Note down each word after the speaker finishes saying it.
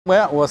When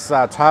I was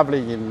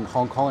traveling in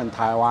Hong Kong and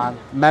Taiwan,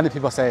 many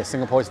people say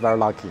Singapore is very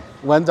lucky.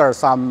 When there's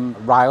some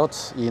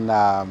riots in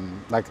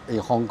like in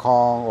Hong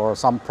Kong or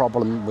some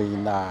problem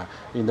in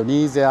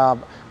Indonesia,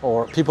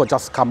 or people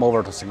just come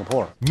over to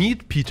Singapore.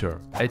 Meet Peter,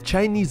 a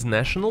Chinese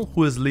national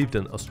who has lived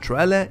in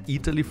Australia,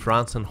 Italy,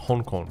 France and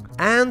Hong Kong.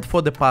 And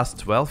for the past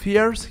 12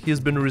 years,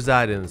 he's been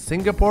residing in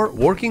Singapore,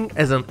 working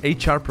as an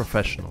HR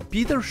professional.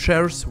 Peter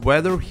shares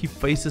whether he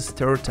faces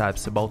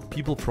stereotypes about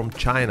people from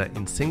China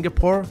in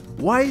Singapore,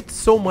 why it's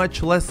so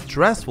much less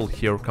stressful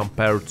here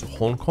compared to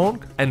Hong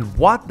Kong, and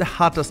what the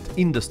hottest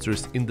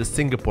industries in the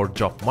Singapore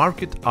job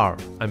market are.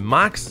 I'm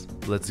Max,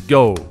 let's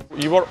go!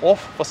 You were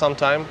off for some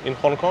time in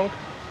Hong Kong?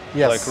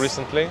 Yes. Like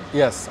recently?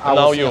 Yes, I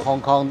was in Hong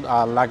Kong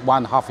like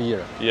 1.5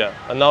 years. Yeah,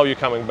 and now you're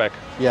coming back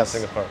to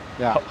Singapore.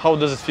 Yeah. How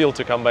does it feel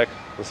to come back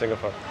to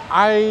Singapore?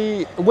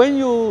 When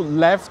you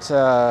left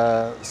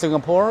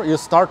Singapore, you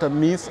start to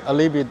miss a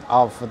little bit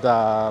of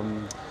the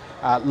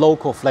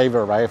local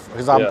flavor, right? For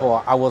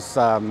example, I was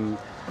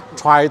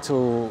trying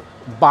to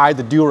buy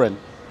the durian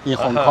in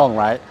Hong Kong,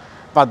 right?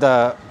 But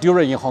the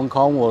durian in Hong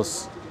Kong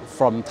was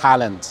from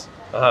Thailand,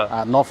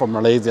 not from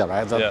Malaysia,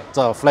 right?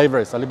 The flavor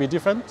is a little bit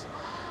different.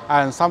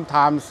 And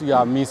sometimes you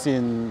are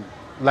missing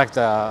like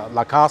the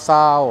La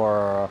Casa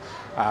or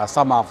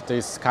some of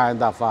this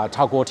kind of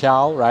chao guo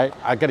tiao, right?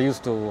 I get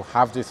used to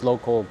have this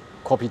local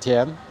kopi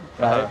tian,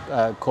 right?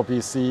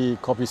 Kopi si,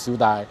 kopi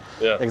sudai,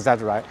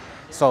 exactly, right?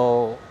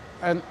 So,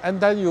 and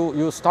then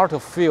you start to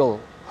feel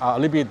a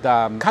little bit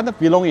kind of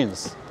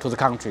belongings to the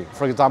country.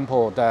 For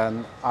example,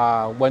 then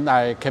when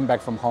I came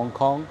back from Hong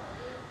Kong,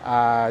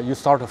 you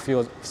start to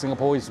feel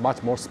Singapore is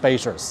much more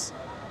spacious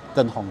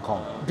than Hong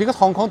Kong. Because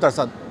Hong Kong, there's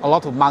a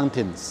lot of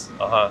mountains,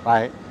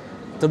 right?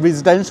 The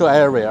residential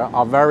area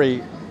are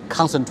very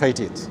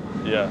concentrated.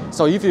 Yeah.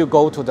 So if you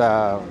go to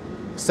the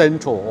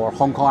Central or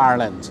Hong Kong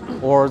Island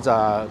or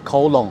the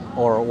Kowloon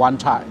or Wan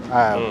Chai,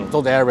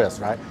 those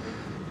areas, right?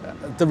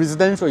 The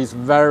residential is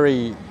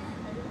very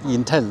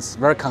intense,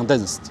 very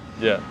condensed.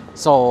 Yeah.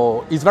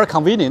 So it's very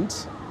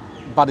convenient,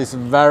 but it's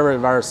very,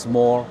 very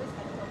small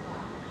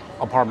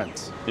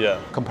apartments. Yeah.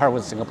 Compared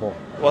with Singapore.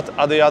 What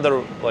are the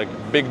other like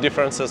big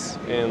differences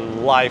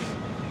in life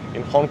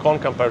in Hong Kong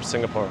compared to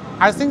Singapore?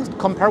 I think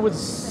compared with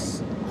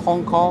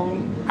Hong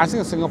Kong, I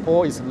think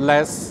Singapore is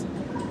less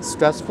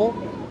stressful.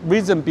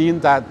 Reason being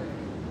that,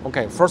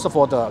 okay, first of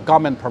all, the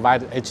government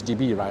provided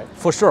HDB, right?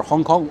 For sure,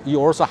 Hong Kong,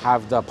 you also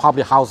have the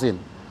public housing,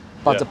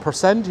 but the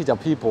percentage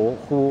of people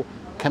who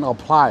can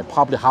apply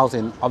public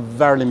housing are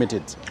very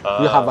limited.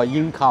 You have an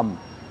income,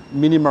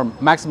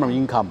 maximum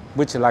income,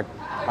 which is like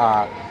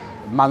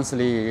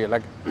monthly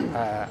like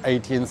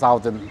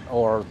 18,000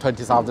 or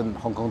 20,000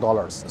 Hong Kong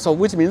dollars. So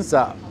which means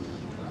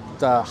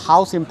the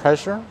housing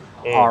pressure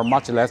are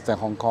much less than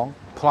Hong Kong.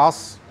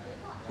 Plus,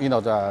 you know,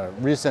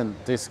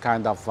 this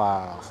kind of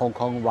Hong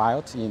Kong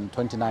riot in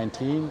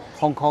 2019,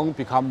 Hong Kong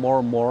become more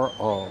and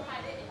more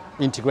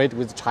integrated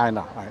with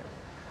China, right?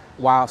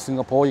 While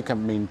Singapore, we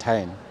can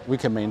maintain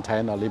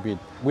a little bit.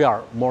 We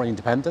are more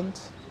independent,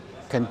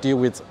 can deal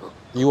with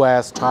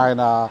US,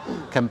 China,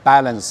 can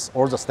balance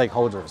all the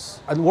stakeholders.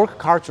 And work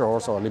culture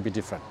also a little bit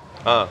different.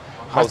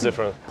 How's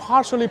different?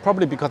 Partially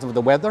probably because of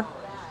the weather.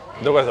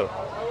 The weather?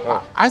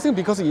 I think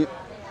because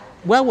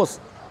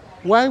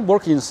when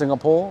working in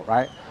Singapore,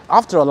 right,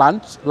 after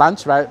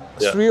lunch, right,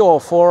 3 or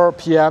 4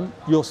 p.m.,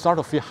 you start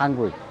to feel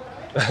hungry.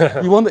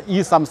 You want to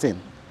eat something,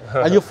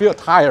 and you feel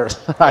tired,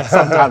 right,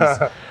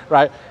 sometimes.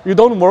 Right, you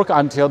don't work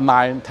until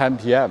 9, 10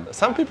 p.m.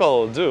 Some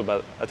people do,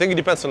 but I think it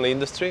depends on the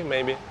industry,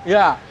 maybe.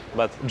 Yeah.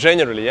 But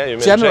generally, yeah, you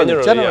mean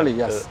generally,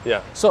 yes.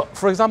 Yeah. So,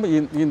 for example,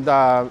 in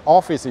the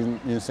office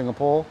in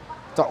Singapore,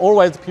 there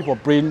always people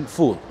bring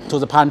food to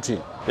the pantry.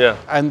 Yeah.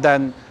 And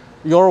then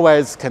you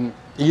always can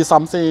eat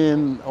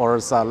something, or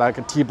it's like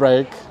a tea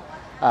break,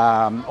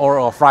 or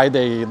a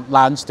Friday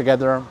lunch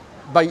together.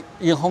 But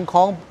in Hong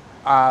Kong,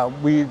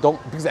 we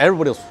don't, because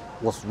everybody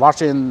was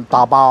rushing,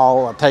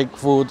 dabao, take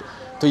food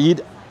to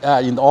eat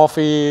in the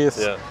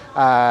office,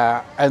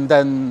 and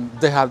then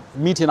they have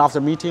meeting after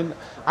meeting.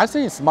 I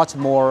think it's much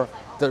more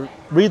the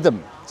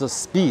rhythm, the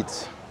speed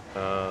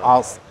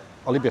are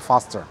a little bit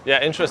faster.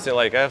 Yeah, interesting.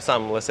 Like I have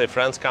some, let's say,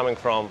 friends coming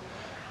from,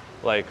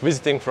 like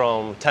visiting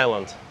from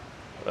Thailand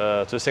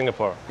to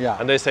Singapore. Yeah.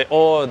 And they say,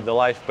 oh, the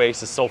life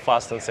pace is so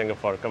fast in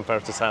Singapore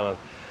compared to Thailand.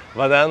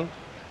 But then,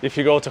 if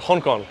you go to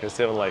Hong Kong, it's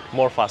even like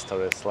more faster.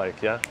 It's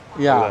like,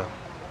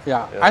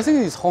 Yeah, I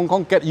think it's Hong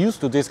Kong get used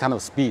to this kind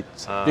of speed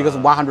because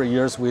 100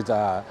 years with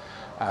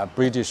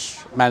British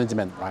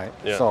management, right?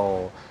 Yeah.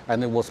 So,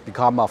 and it was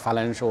a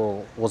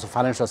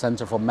financial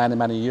center for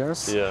many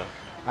years. Yeah.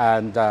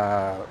 And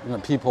you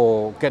know,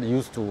 people get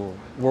used to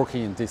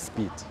working in this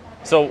speed.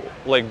 So,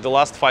 like the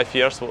last 5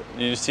 years,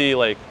 you see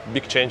like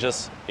big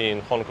changes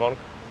in Hong Kong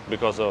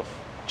because of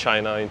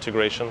China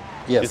integration.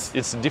 Yes.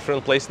 It's a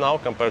different place now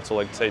compared to,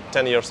 like, say,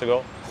 10 years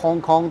ago.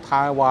 Hong Kong,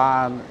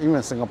 Taiwan,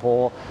 even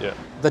Singapore,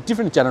 the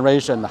different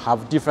generation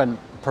have different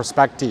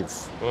perspective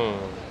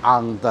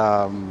on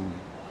the,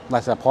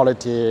 let's say,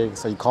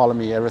 politics,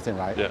 economy, everything,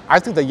 right? Yeah. I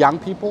think the young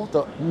people,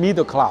 the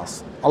middle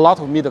class, a lot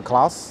of middle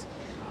class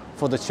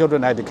for the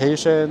children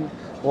education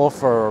or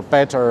for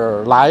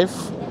better life,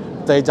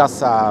 they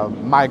just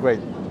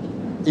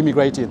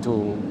immigrated to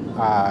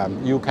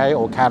UK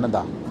or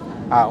Canada,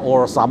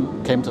 or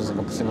some came to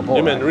Singapore.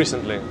 You mean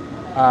recently?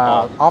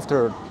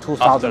 After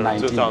 2019.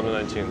 After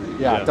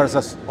 2019. Yeah, there's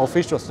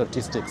official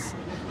statistics.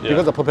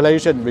 Because the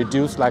population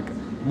reduced like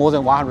more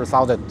than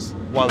 100,000.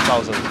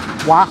 1,000.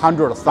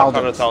 100,000.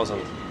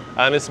 100,000.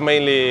 And it's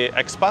mainly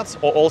expats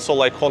or also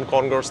like Hong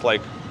Kongers,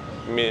 like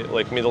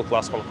middle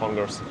class Hong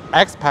Kongers?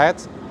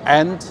 Expats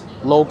and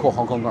local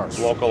Hong Kongers.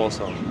 Local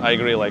also, I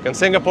agree. Like, and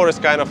Singapore is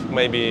kind of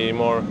maybe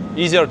more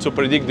easier to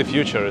predict the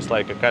future. It's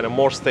like a kind of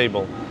more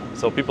stable.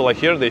 So people are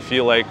here, they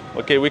feel like,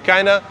 okay, we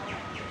kind of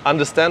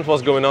understand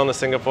what's going on in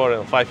Singapore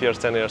in 5 years,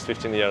 10 years,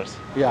 15 years.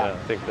 Yeah. I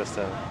think that's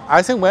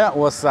I think when I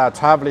was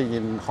traveling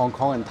in Hong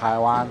Kong and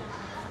Taiwan,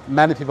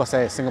 many people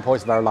say Singapore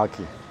is very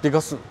lucky.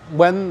 Because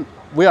when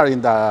we are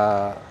in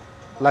the,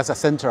 let's say,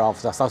 center of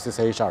the Southeast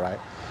Asia, right?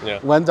 Yeah.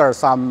 When there's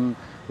some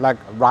like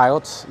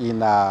riots in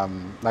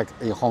like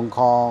in Hong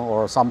Kong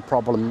or some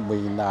problem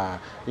in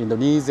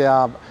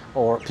Indonesia,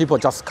 or people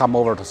just come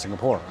over to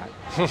Singapore,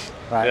 right?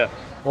 Right? Yeah.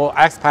 Or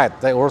expat,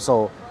 they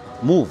also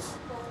move.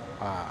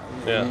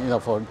 Yeah. You know,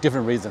 for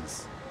different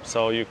reasons.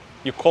 So you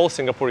call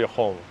Singapore your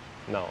home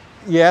now?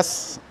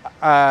 Yes,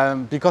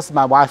 because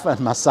my wife and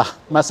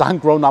my son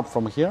grown up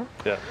from here.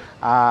 Yeah.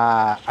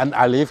 And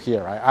I live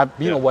here. Right? I've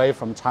been away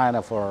from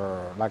China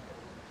for like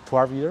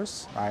 12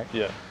 years, right?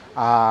 Yeah.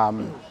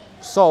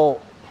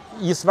 So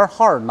it's very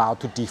hard now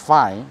to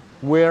define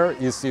where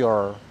is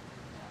your,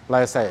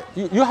 let's say,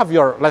 you have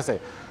your, let's say,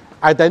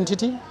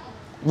 identity,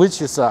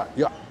 which is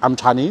I'm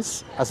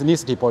Chinese,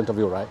 ethnicity point of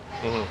view, right?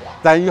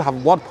 Mm-hmm. Then you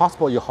have what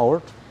passport you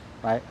hold,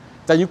 right?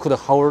 Then you could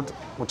hold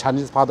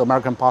Chinese passport,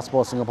 American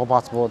passport, Singapore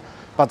passport,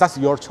 but that's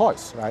your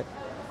choice, right?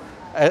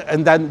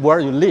 And then where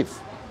you live,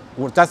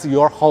 that's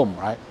your home,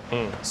 right?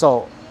 Mm.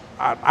 So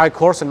I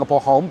call Singapore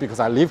home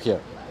because I live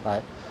here,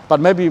 right? But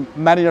maybe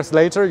many years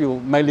later, you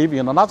may live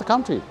in another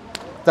country.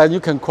 Then you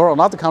can call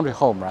another country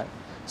home, right?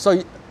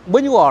 So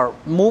when you are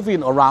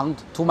moving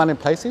around too many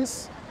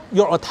places,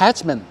 your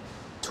attachment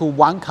to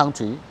one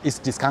country is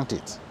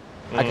discounted.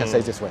 I can say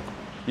it this way.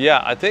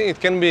 Yeah, I think it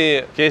can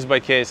be case by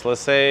case.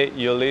 Let's say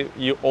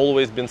you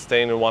always been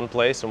staying in one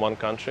place, in one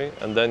country,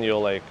 and then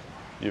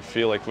you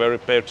feel like very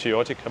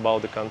patriotic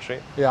about the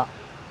country. Yeah.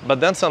 But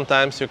then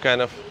sometimes you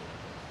kind of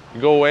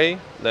go away,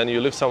 then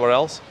you live somewhere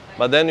else,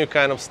 but then you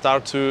kind of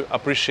start to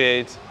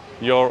appreciate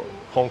your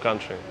home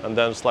country. And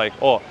then it's like,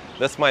 oh,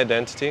 that's my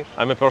identity.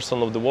 I'm a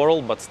person of the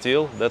world, but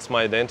still, that's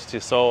my identity.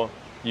 So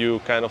you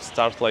kind of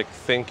start like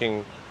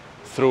thinking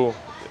through,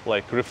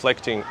 like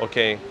reflecting,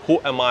 okay, who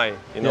am I?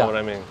 You know what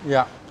I mean?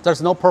 Yeah.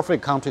 There's no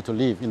perfect country to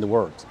live in the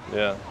world.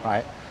 Yeah.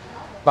 Right?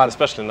 But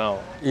especially now.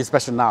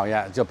 Especially now,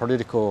 yeah.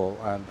 Geopolitical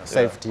and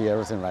safety,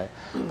 everything, right?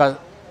 But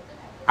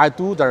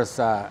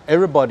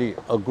everybody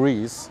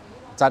agrees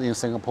that in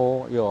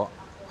Singapore you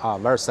are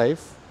very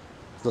safe.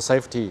 The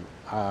safety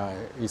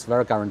is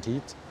very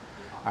guaranteed.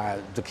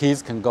 The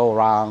kids can go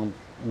around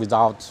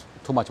without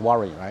too much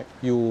worry, right?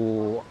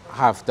 You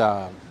have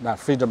the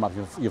freedom of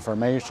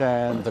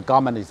information, the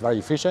government is very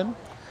efficient,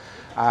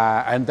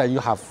 and then you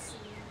have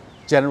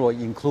general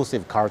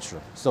inclusive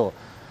culture. So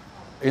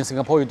in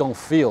Singapore, you don't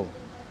feel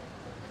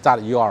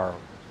that you are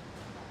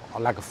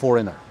like a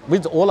foreigner.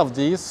 With all of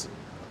these,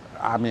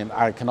 I mean,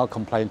 I cannot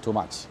complain too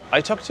much.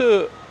 I talked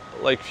to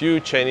like few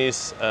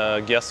Chinese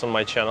guests on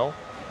my channel,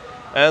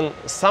 and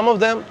some of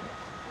them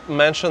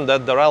mentioned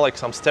that there are like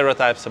some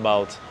stereotypes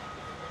about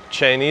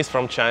Chinese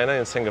from China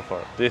in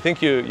Singapore. Do you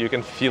think you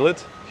can feel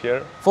it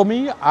here? For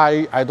me,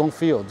 I don't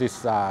feel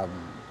these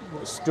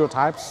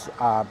stereotypes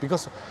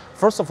because,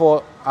 first of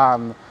all,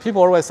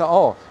 people always say,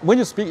 oh, when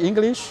you speak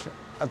English,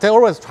 they're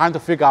always trying to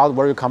figure out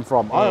where you come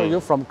from. Oh,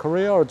 you're from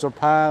Korea or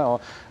Japan? Or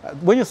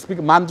when you speak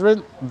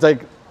Mandarin, they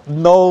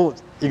know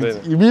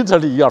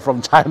immediately you are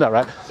from China,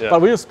 right? Yeah.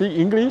 But when you speak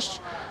English,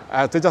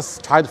 they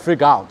just try to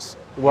figure out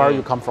where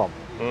you come from.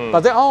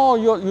 But then, oh,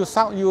 you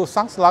sound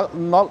like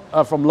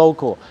not from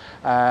local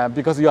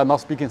because you are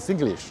not speaking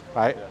Singlish,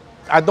 right? Yeah.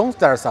 I don't think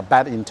there's a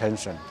bad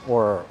intention,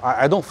 or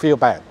I don't feel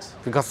bad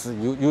because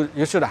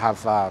you should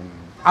have.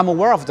 I'm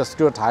aware of the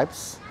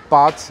stereotypes,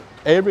 but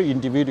every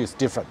individual is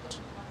different,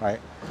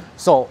 right?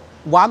 So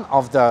one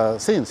of the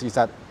things is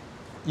that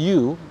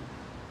you,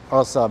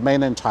 as a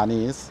mainland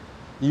Chinese,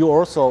 you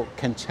also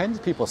can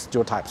change people's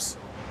stereotypes.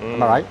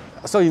 Am I right?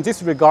 So in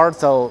this regard,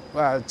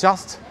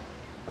 just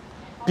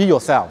be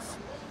yourself.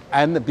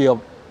 And be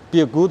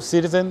a good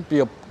citizen, be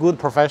a good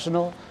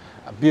professional,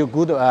 be a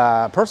good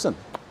person.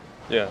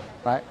 Yeah.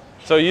 Right?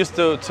 So you used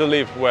to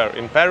live where?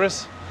 In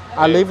Paris?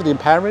 I lived in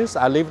Paris.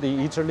 I lived in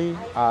Italy,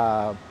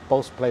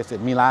 both places,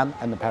 Milan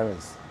and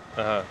Paris.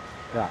 Uh-huh.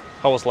 Yeah.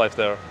 How was life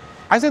there?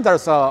 I think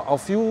there's a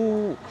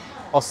few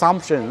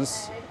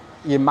assumptions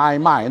in my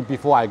mind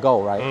before I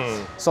go,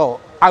 right? So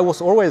I was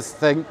always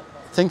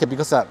thinking,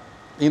 because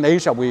in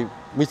Asia, we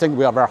think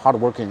we are very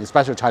hardworking,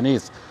 especially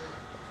Chinese.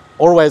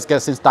 Always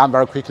get things done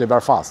very quickly,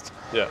 very fast.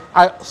 Yeah.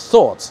 I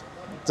thought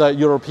the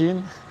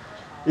European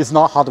is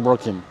not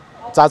hardworking.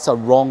 that's a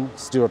wrong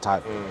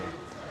stereotype.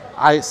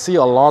 I see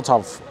a lot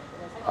of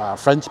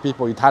French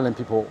people, Italian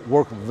people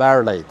work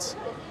very late.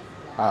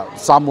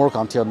 Some work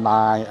until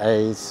 9,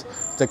 8.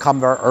 They come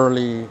very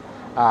early.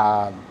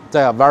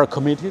 They are very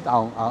committed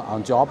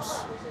on jobs.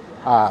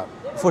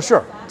 For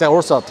sure, they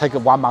also take a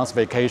 1 month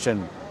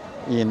vacation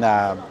in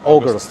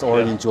August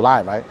or in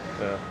July, right?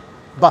 Yeah.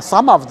 But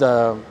some of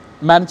the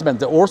management,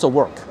 they also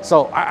work.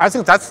 So I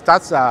think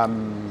that's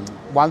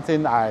one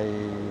thing I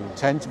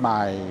changed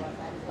my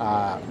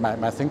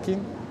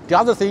thinking. The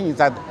other thing is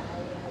that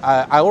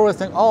I always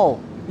think, oh,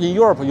 in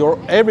Europe, you're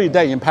every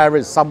day in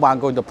Paris, someone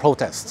going to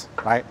protest,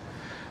 right?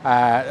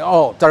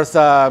 There's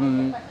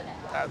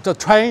the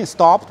train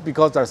stopped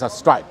because there's a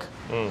strike.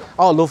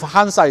 Oh,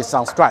 Lufthansa is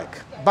on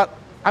strike. But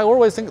I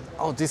always think,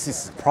 oh, this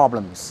is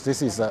problems.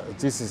 This is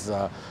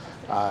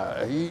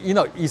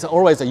it's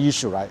always an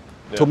issue, right?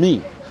 Yeah. To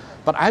me.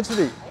 But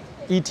actually,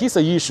 it is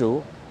an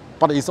issue,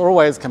 but it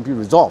always can be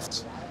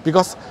resolved.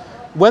 Because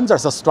when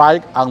there's a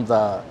strike on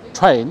the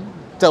train,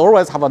 they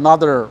always have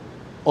another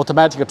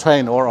automatic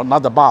train or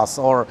another bus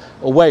or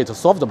a way to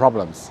solve the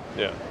problems.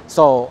 Yeah.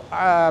 So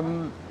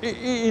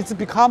it's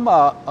become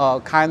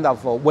a kind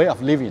of a way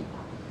of living.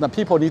 The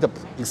people need to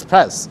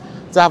express.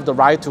 They have the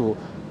right to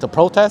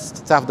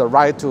protest. They have the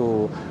right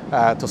to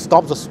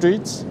stop the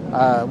streets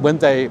when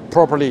they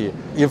properly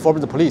inform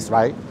the police,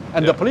 right?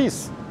 And the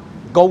police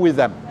go with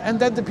them. And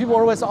then the people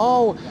always,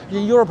 oh,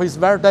 in Europe it's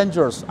very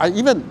dangerous.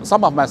 Even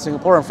some of my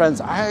Singaporean friends,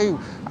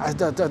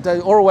 they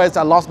always,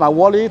 I lost my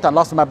wallet, I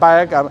lost my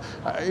bag.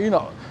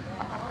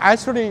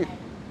 Actually,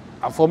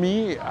 for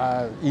me,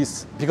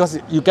 is because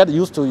you get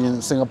used to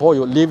in Singapore,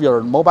 you leave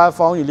your mobile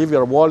phone, you leave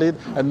your wallet,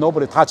 and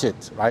nobody touch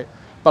it, right?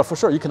 But for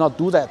sure, you cannot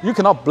do that. You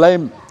cannot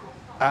blame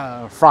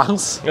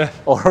France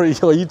or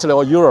Italy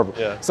or Europe.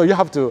 Yeah. So you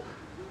have to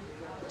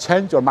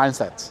change your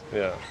mindset.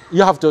 Yeah.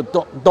 You have to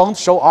don't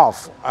show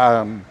off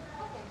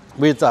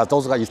with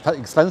those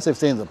expensive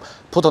things.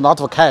 Put a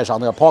lot of cash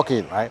on your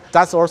pocket, right?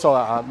 That's also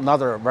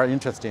another very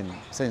interesting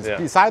thing. Yeah.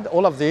 Besides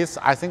all of this,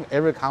 I think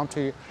every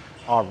country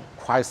are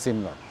quite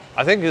similar.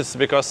 I think it's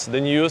because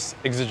the news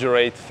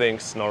exaggerate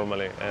things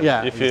normally.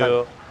 And if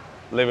you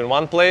live in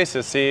one place,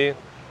 you see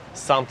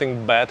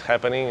something bad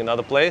happening in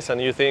another place, and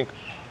you think,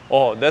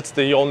 oh, that's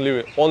the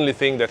only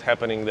thing that's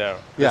happening there.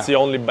 That's the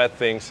only bad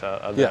things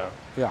are there.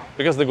 Yeah.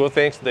 Because the good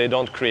things, they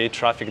don't create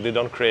traffic, they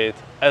don't create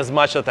as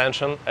much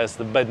attention as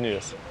the bad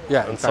news.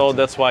 Yeah, and so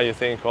that's why you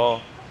think, oh,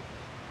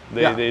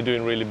 they're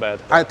doing really bad.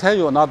 I tell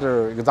you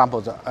another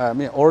example.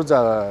 All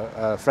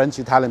the French,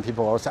 Italian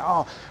people all say,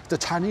 oh, the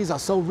Chinese are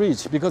so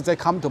rich because they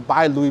come to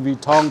buy Louis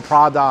Vuitton,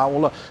 Prada,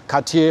 or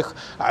Cartier,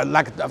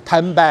 like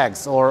 10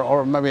 bags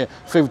or maybe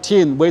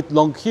 15, wait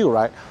long queue,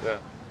 right? Yeah.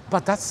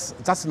 But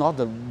that's not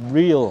the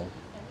real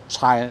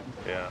China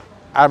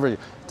average.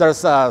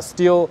 There's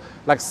still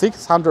like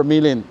 600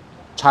 million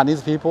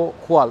Chinese people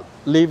who are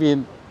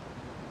living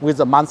with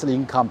a monthly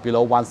income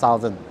below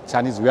 1,000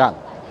 Chinese yuan,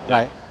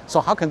 right? So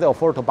how can they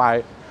afford to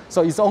buy?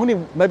 So it's only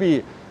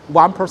maybe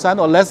 1%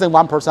 or less than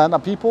 1%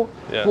 of people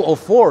who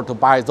afford to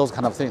buy those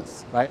kind of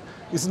things, right?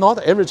 It's not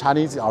every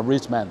Chinese are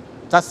rich man.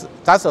 That's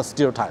a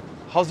stereotype.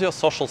 How's your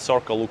social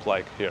circle look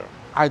like here?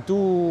 I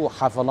do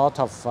have a lot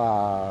of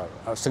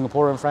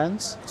Singaporean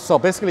friends. So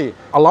basically,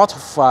 a lot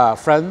of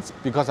friends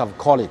because of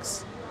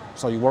colleagues.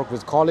 So you work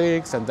with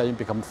colleagues and then you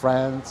become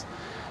friends.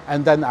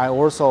 And then I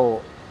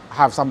also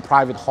have some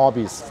private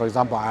hobbies. For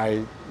example,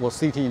 I was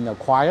sitting in a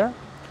choir.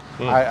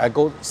 I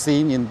go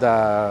sing in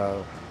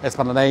the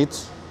Esplanade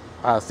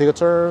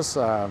theaters.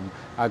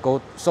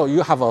 So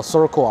you have a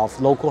circle of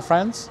local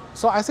friends.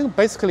 So I think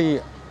basically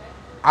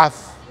I have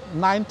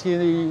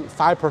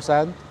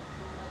 95%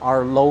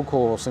 are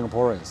local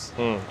Singaporeans.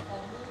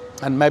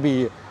 And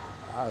maybe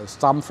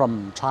some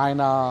from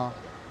China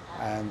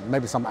and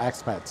maybe some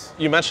expats.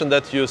 You mentioned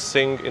that you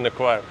sing in a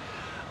choir.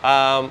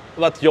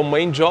 But your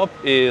main job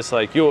is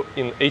like you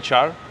in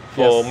HR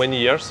for many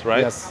years,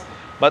 right? Yes.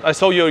 But I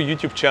saw your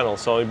YouTube channel,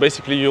 so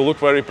basically you look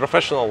very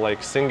professional,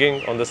 like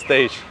singing on the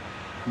stage.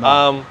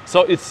 No.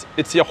 So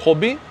it's your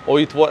hobby, or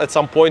at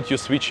some point you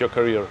switch your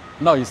career?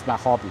 No, it's my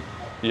hobby.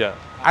 Yeah.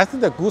 I think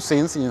the good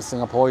things in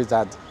Singapore is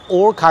that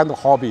all kinds of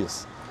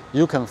hobbies,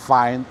 you can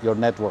find your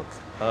network.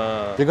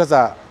 Because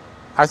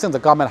I think the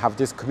government have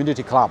this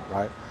community club,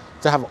 right?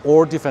 They have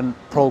all different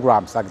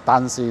programs like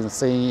dancing,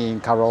 singing,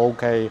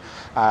 karaoke,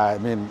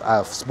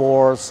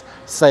 sports,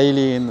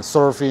 sailing,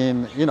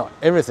 surfing,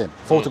 everything,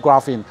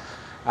 photographing.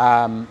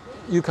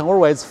 You can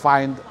always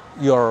find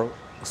your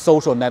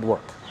social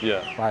network,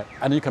 right?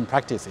 And you can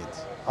practice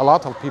it. A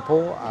lot of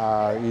people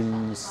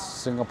in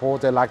Singapore,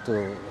 they like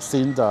to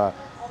sing the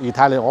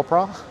Italian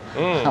opera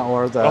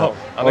or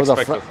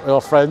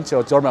the French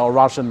or German or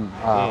Russian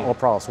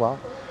opera as well.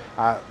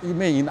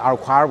 In our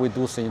choir, we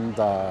do sing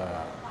the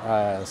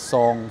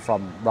song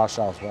from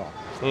Russia as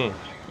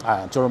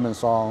well. German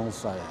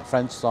songs,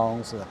 French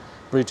songs,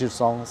 British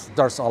songs.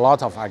 There's a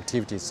lot of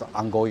activities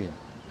ongoing.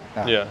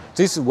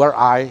 This is where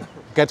I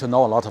get to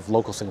know a lot of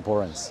local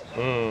Singaporeans.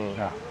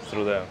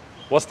 Through there.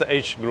 What's the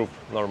age group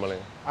normally?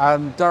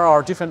 There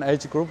are different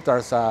age groups.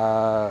 There's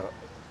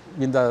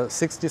in the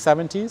 60s,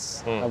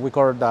 70s. We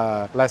call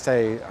it, let's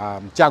say,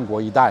 建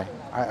国一代.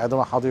 I don't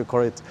know how do you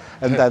call it.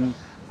 And then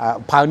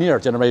pioneer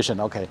generation,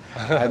 okay.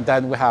 And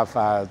then we have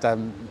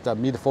then the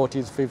mid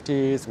 40s,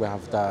 50s. We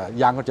have the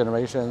younger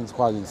generations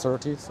who are in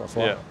 30s as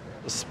well. Yeah.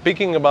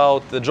 Speaking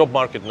about the job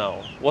market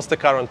now, what's the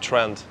current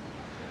trend?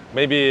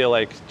 Maybe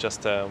like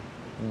just a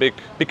big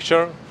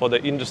picture for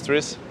the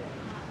industries.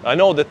 I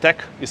know the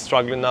tech is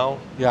struggling now.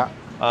 Yeah.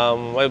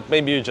 Well,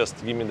 maybe you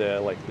just give me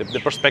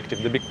the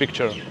perspective, the big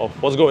picture of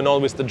what's going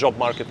on with the job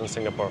market in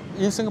Singapore.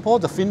 In Singapore,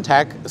 the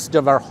fintech is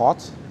still very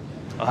hot.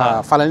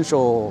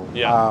 Financial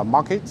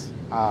market.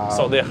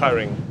 So they're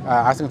hiring.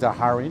 I think they're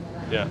hiring.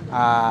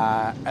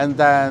 Yeah. And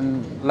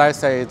then let's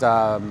say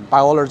the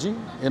biology,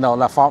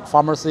 like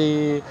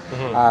pharmacy,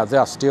 they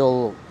are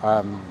still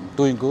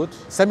doing good.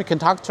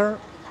 Semiconductor,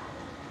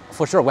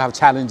 for sure we have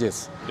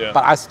challenges,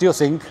 but I still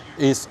think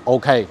it's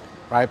okay,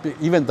 right?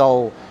 Even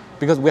though,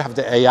 because we have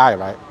the AI,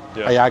 right?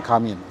 AI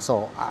coming,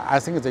 so I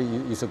think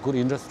it's a good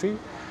industry.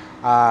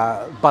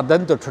 But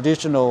then the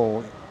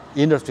traditional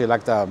industry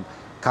like the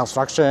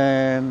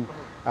construction,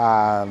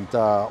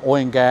 the oil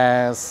and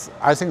gas,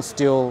 I think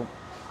still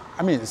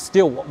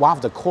one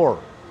of the core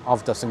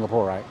of the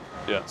Singapore, right?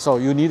 Yeah. So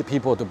you need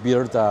people to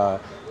build the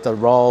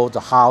road,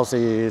 the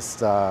houses,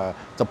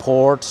 the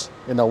port.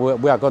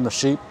 We are going to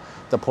ship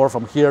the port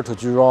from here to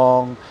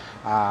Jurong.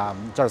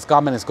 The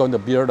government is going to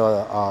build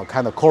a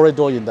kind of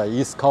corridor in the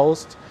East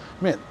Coast.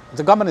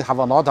 The government have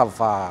a lot of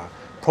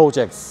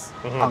projects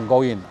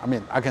ongoing.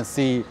 I can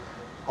see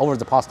over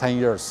the past 10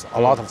 years,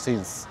 a lot of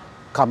things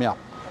coming up.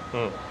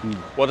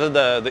 What are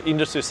the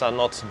industries are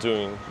not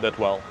doing that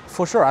well?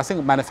 For sure, I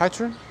think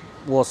manufacturing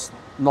was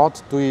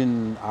not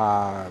doing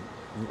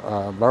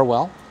very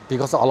well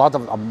because a lot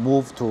of them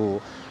moved to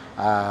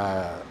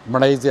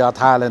Malaysia,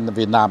 Thailand,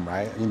 Vietnam,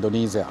 right?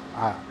 Indonesia.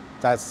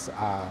 That's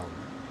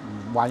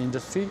one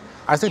industry.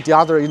 I think the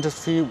other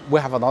industry, we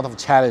have a lot of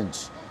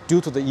challenge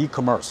due to the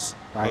e-commerce,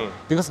 right?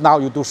 Because now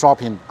you do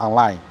shopping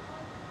online.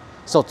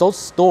 So those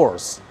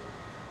stores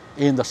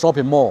in the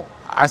shopping mall,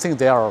 I think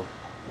they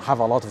have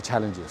a lot of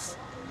challenges.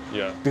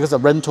 Yeah. Because the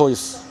rental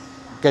is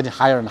getting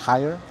higher and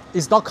higher.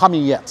 It's not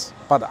coming yet,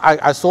 but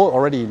I saw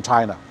already in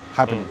China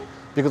happening.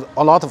 Because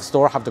a lot of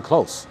stores have to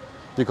close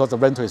because the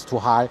rental is too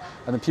high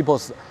and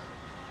people's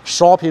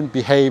shopping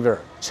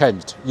behavior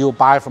changed. You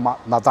buy from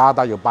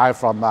Lazada, you buy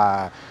from,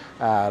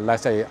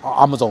 let's say,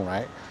 Amazon,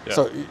 right? Yeah.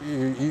 So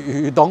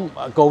you don't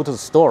go to the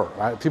store,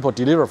 right? People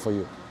deliver for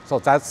you. So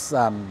that's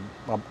a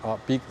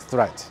big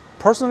threat.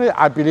 Personally,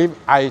 I believe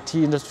IT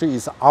industry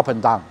is up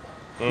and down.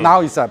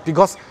 Now it's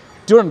because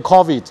during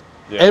COVID,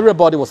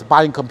 everybody was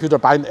buying computer,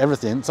 buying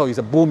everything, so it's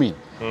booming,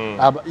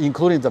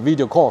 including the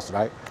video calls,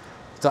 right?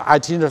 The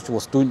IT industry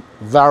was doing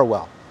very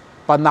well,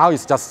 but now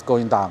it's just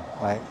going down,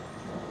 right?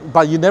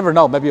 But you never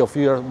know, maybe a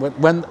few years,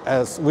 when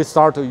as we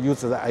start to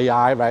use the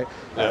AI, right?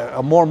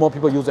 More and more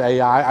people use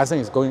AI, I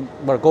think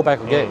we'll go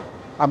back again.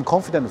 I'm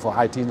confident for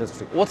IT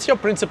industry. What's your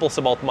principles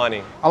about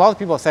money? A lot of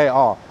people say,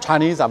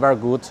 Chinese are very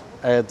good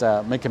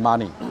at making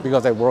money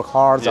because they work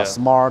hard, they're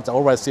smart, they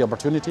always see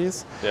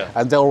opportunities,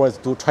 and they always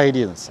do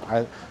trade-ins.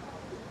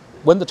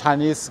 When the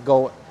Chinese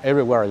go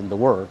everywhere in the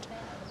world,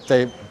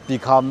 they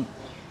become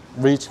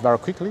rich very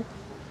quickly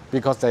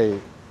because they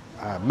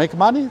make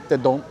money,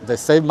 they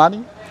save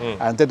money,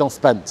 and they don't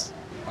spend.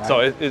 Right? So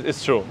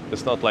it's true.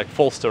 It's not like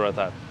false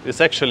stereotype. It's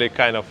actually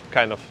kind of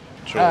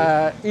true.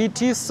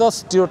 It is a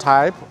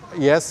stereotype,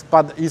 yes,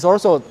 but it's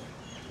also,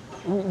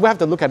 we have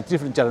to look at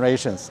different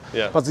generations.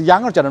 But the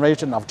younger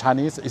generation of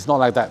Chinese is not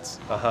like that.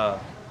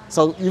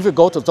 So if you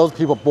go to those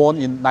people born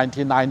in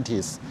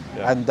 1990s,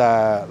 and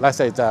let's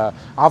say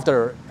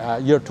after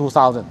year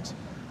 2000,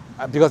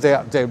 because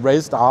they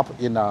raised up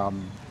in a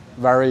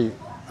very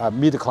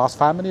middle-class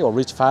family or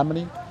rich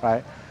family,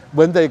 right?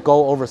 When they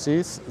go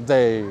overseas,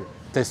 they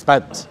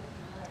spend,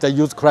 they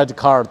use credit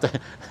card,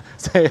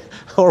 they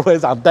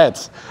always on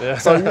debt.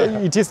 So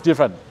it is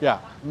different.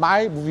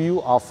 My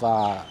view of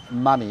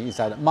money is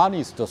that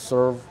money is to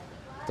serve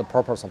the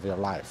purpose of your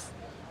life.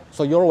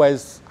 So you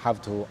always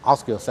have to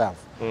ask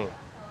yourself,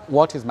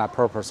 what is my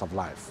purpose of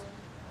life?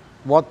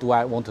 What do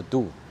I want to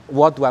do?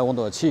 What do I want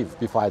to achieve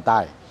before I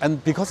die?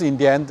 And because in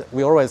the end,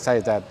 we always say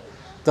that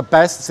the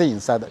best thing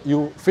is that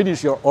you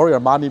finish all your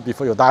money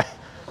before you die.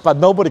 But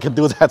nobody can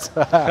do that.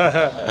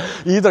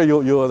 Either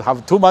you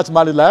have too much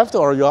money left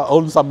or you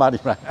own some money.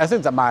 Right? I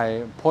think that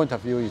my point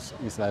of view is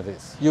like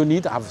this. You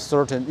need to have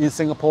in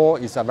Singapore,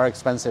 it's a very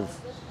expensive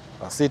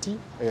city,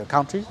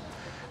 country,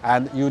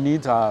 and you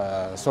need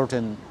a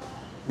certain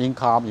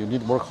income, you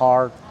need to work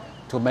hard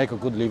to make a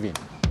good living.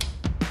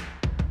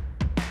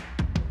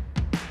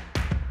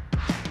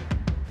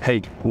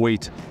 Hey,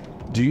 wait,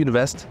 do you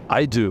invest?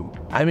 I do.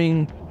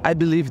 I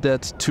believe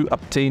that to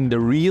obtain the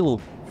real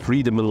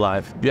freedom in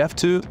life, you have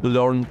to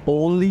learn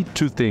only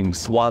two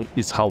things. One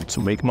is how to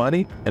make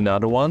money,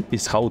 another one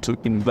is how to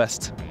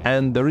invest.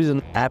 And there is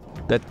an app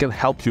that can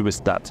help you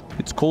with that.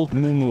 It's called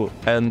Moomoo,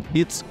 and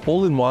it's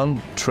all-in-one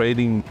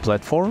trading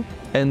platform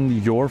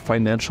and your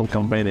financial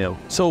companion.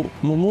 So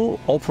Moomoo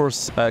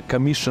offers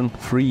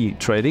commission-free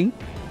trading,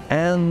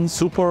 and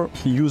super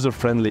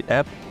user-friendly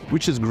app,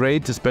 which is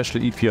great,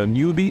 especially if you're a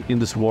newbie in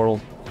this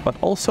world. But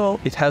also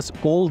it has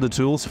all the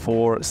tools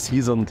for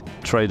seasoned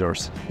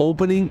traders.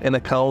 Opening an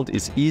account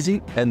is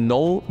easy and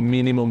no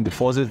minimum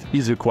deposit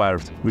is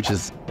required, which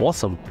is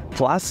awesome.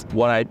 Plus,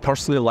 what I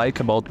personally like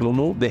about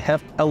Lunu, they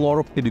have a lot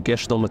of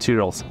educational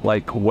materials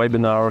like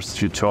webinars,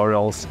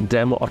 tutorials,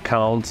 demo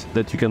accounts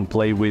that you can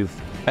play with.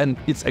 And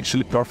it's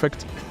actually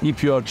perfect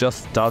if you are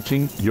just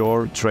starting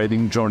your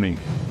trading journey.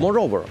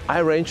 Moreover, I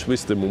arranged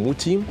with the Mumu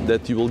team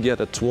that you will get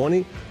a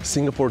 20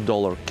 Singapore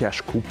dollar cash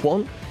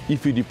coupon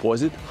if you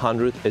deposit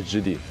 100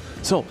 SGD.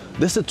 So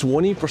that's a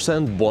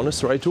 20%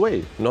 bonus right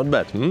away. Not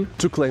bad.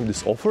 To claim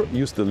this offer,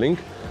 use the link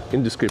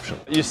in description.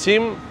 You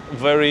seem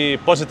very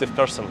positive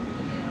person,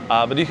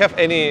 but do you have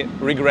any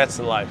regrets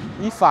in life?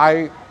 If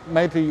I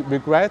maybe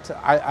regret,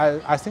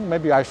 I think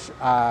maybe I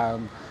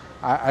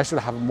should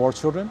have more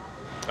children.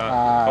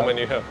 How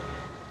many you have?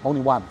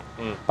 Only one.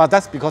 But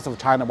that's because of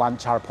China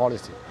one-child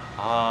policy.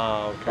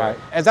 Ah, okay. Right?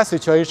 In that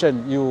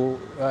situation,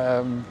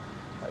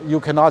 you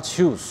cannot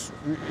choose.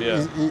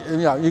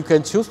 Yeah. You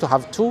can choose to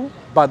have two,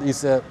 but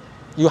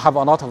you have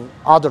a lot of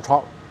other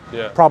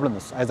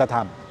problems at that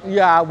time.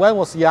 Yeah, when I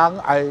was young,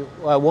 I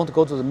want to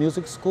go to the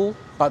music school,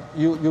 but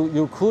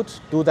you could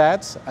do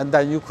that, and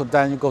then you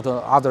go to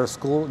other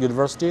school,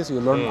 universities,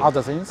 you learn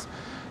other things.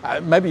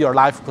 Maybe your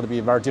life could be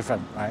very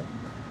different, right?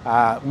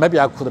 Maybe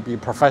I could be a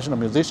professional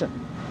musician,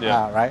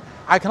 right?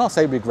 I cannot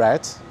say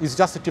regret. It's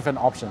just different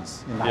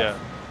options in life. Yeah,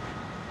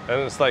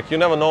 and it's like you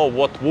never know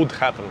what would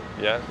happen,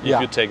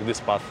 if you take this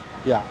path.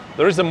 Yeah.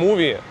 There is a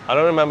movie, I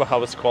don't remember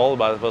how it's called,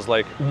 but it was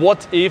like,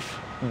 what if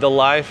the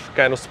life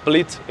kind of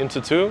split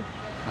into two?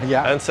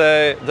 Yeah. And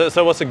say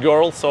there was a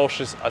girl, so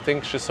I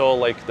think she saw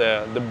like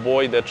the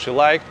boy that she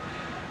liked,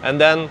 and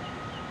then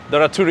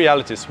there are two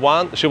realities.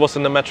 One, she was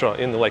in the metro,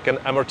 in like an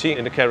MRT,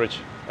 in the carriage,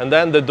 and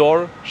then the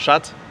door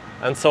shut.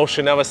 And so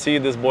she never see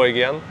this boy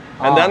again.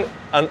 And then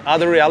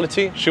another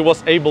reality, she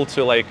was able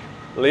to like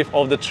live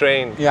off the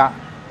train. Yeah.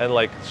 And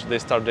like they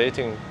start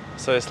dating.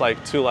 So it's like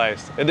two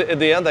lives. At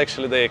the end,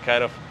 actually, they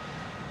kind of,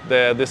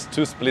 these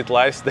two split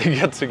lives, they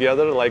get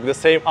together, like the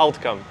same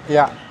outcome.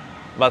 Yeah.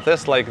 But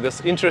that's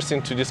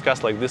interesting to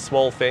discuss, like these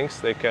small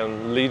things, they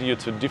can lead you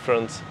to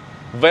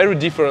very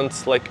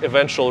different, like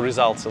eventual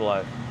results in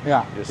life.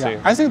 Yeah. You see?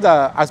 I think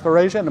the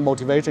aspiration and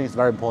motivation is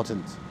very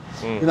important.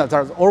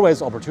 There's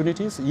always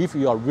opportunities if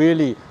you are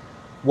really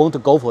want to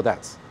go for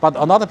that. But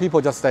another people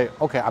just say,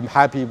 okay, I'm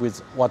happy with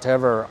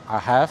whatever I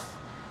have.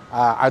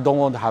 I don't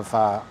want to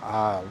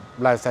have,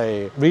 let's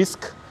say,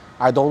 risk.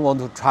 I don't want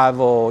to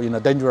travel in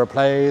a dangerous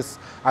place.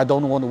 I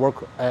don't want to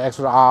work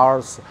extra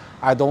hours.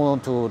 I don't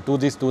want to do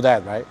this, do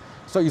that, right?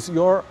 So it's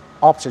your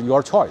option,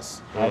 your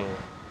choice, right?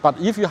 But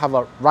if you have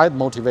a right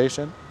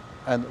motivation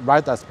and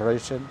right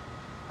aspiration,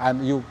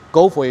 and you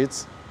go for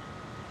it,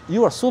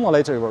 you are sooner or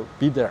later will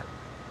be there.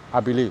 I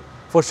believe.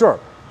 For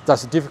sure,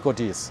 there's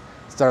difficulties,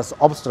 there's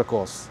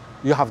obstacles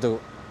you have to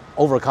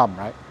overcome,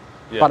 right?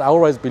 Yeah. But I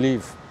always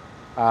believe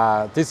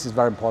this is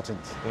very important.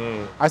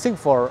 I think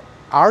for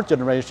our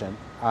generation,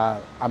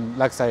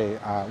 let's say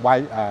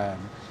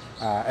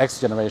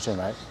X generation,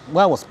 right?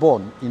 When I was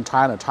born in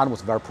China, China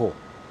was very poor,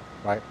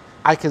 right?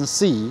 I can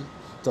see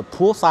the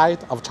poor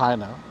side of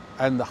China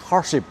and the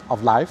hardship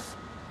of life.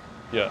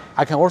 Yeah.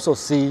 I can also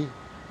see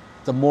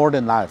the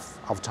modern life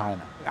of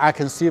China. I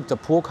can see the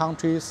poor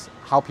countries,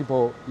 how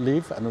people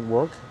live and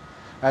work,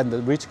 and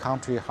the rich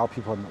country, how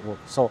people work.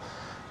 So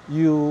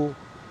you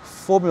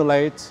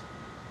formulate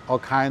a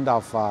kind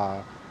of,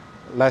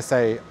 let's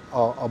say,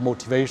 a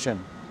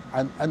motivation.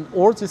 And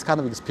all this kind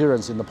of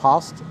experience in the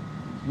past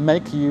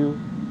make you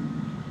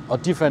a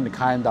different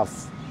kind of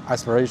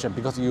aspiration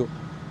because you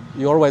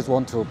always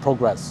want to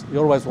progress. You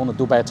always want to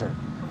do better.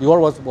 You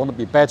always want to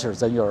be better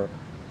than your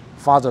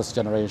father's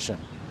generation,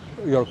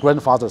 your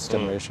grandfather's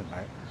generation,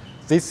 right?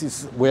 This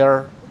is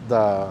where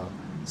the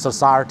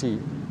society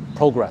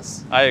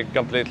progress. I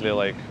completely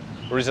like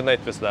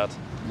resonate with that.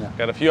 Yeah.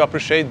 Kind of you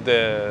appreciate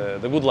the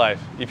good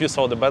life. If you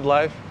saw the bad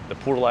life, the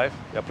poor life,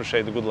 you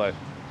appreciate the good life.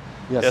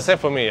 Yes. Yeah, same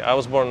for me. I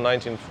was born in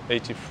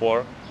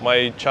 1984.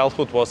 My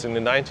childhood was in the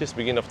 90s,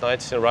 beginning of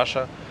 90s in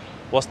Russia.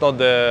 Was not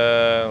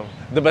the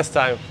best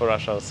time for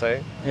Russia, I would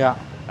say. Yeah.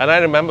 And I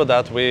remember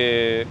that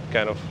we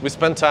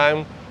spent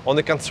time on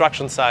the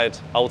construction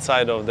site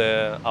outside of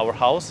our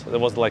house. There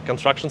was like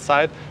construction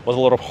site, was a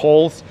lot of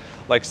holes,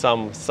 like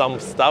some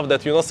stuff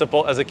that you're not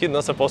supposed, as a kid,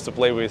 not supposed to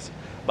play with.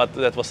 But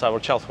that was our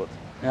childhood.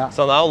 Yeah.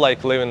 So now,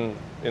 like living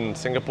in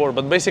Singapore,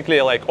 but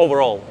basically, like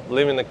overall,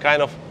 living a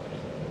kind of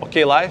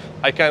okay life.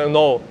 I kind of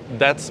know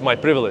that's my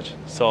privilege.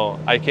 So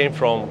I came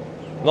from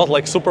not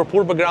like super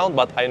poor background,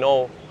 but I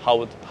know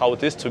how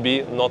it is to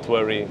be not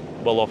very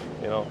well off,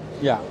 you know.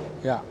 Yeah,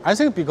 yeah. I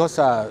think because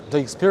the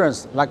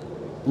experience, like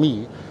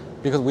me,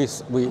 because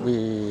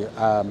we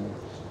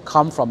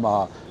come from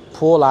a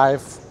poor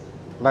life,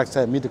 like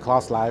say middle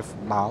class life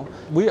now,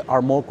 we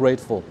are more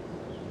grateful.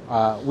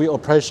 We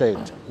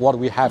appreciate what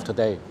we have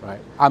today, right?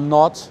 I'm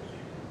not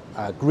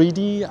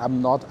greedy.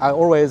 I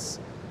always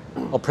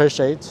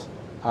appreciate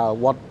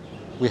what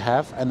we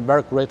have and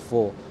very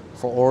grateful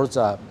for all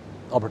the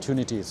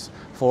opportunities,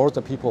 for all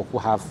the people who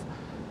have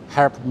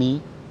helped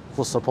me,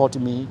 who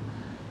supported me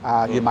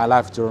in my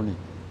life journey.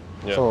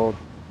 Yeah. So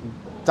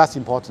that's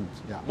important.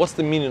 Yeah. What's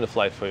the meaning of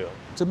life for you?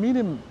 The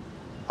meaning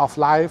of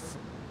life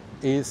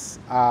is,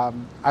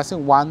 I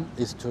think one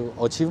is to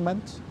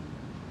achievement.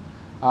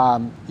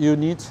 You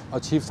need to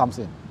achieve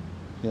something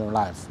in your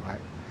life,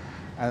 right?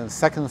 And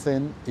second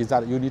thing is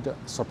that you need to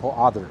support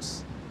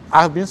others.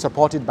 I have been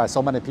supported by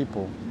so many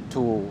people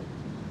to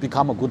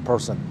become a good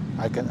person.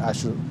 I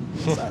should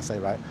say,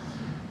 right?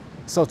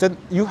 So then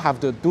you have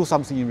to do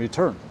something in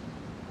return,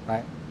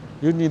 right?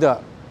 You need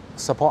to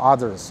support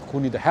others who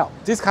need help.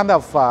 This kind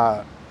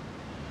of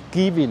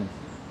giving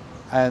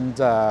and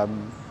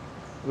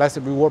let's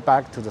reward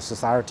back to the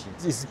society.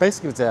 It's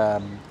basically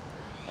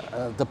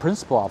the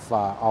principle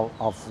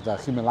of the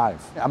human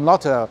life. I'm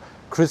not a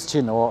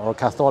Christian or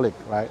Catholic,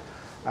 right?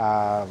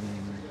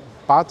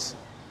 But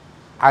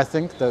I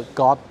think that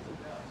God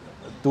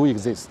do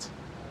exist.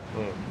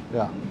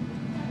 Yeah.